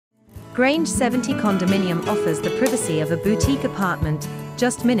Grange 70 Condominium offers the privacy of a boutique apartment,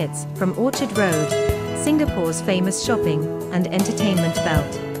 just minutes from Orchard Road, Singapore's famous shopping and entertainment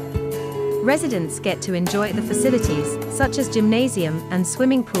belt. Residents get to enjoy the facilities, such as gymnasium and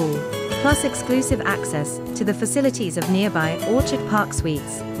swimming pool, plus exclusive access to the facilities of nearby Orchard Park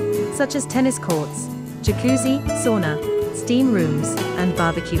suites, such as tennis courts, jacuzzi, sauna, steam rooms, and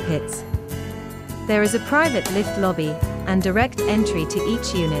barbecue pits. There is a private lift lobby and direct entry to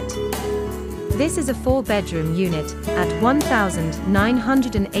each unit. This is a 4-bedroom unit at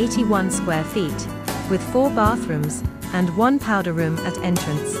 1,981 square feet, with 4 bathrooms and 1 powder room at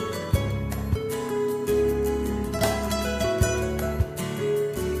entrance.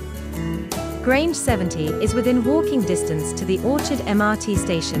 Grange 70 is within walking distance to the Orchard MRT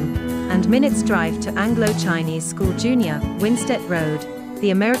station, and minutes drive to Anglo-Chinese School Junior, Winstead Road,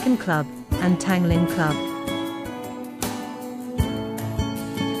 the American Club, and Tanglin Club.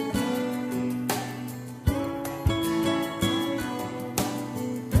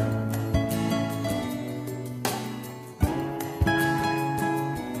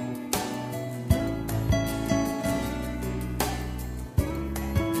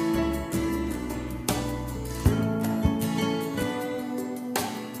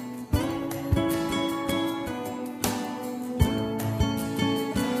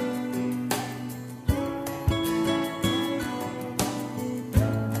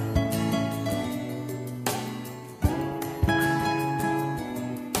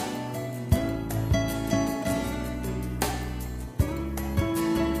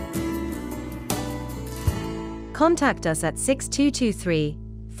 Contact us at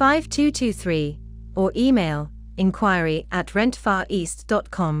 6223-5223 or email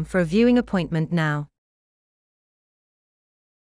inquiry@rentfareast.com for a viewing appointment now.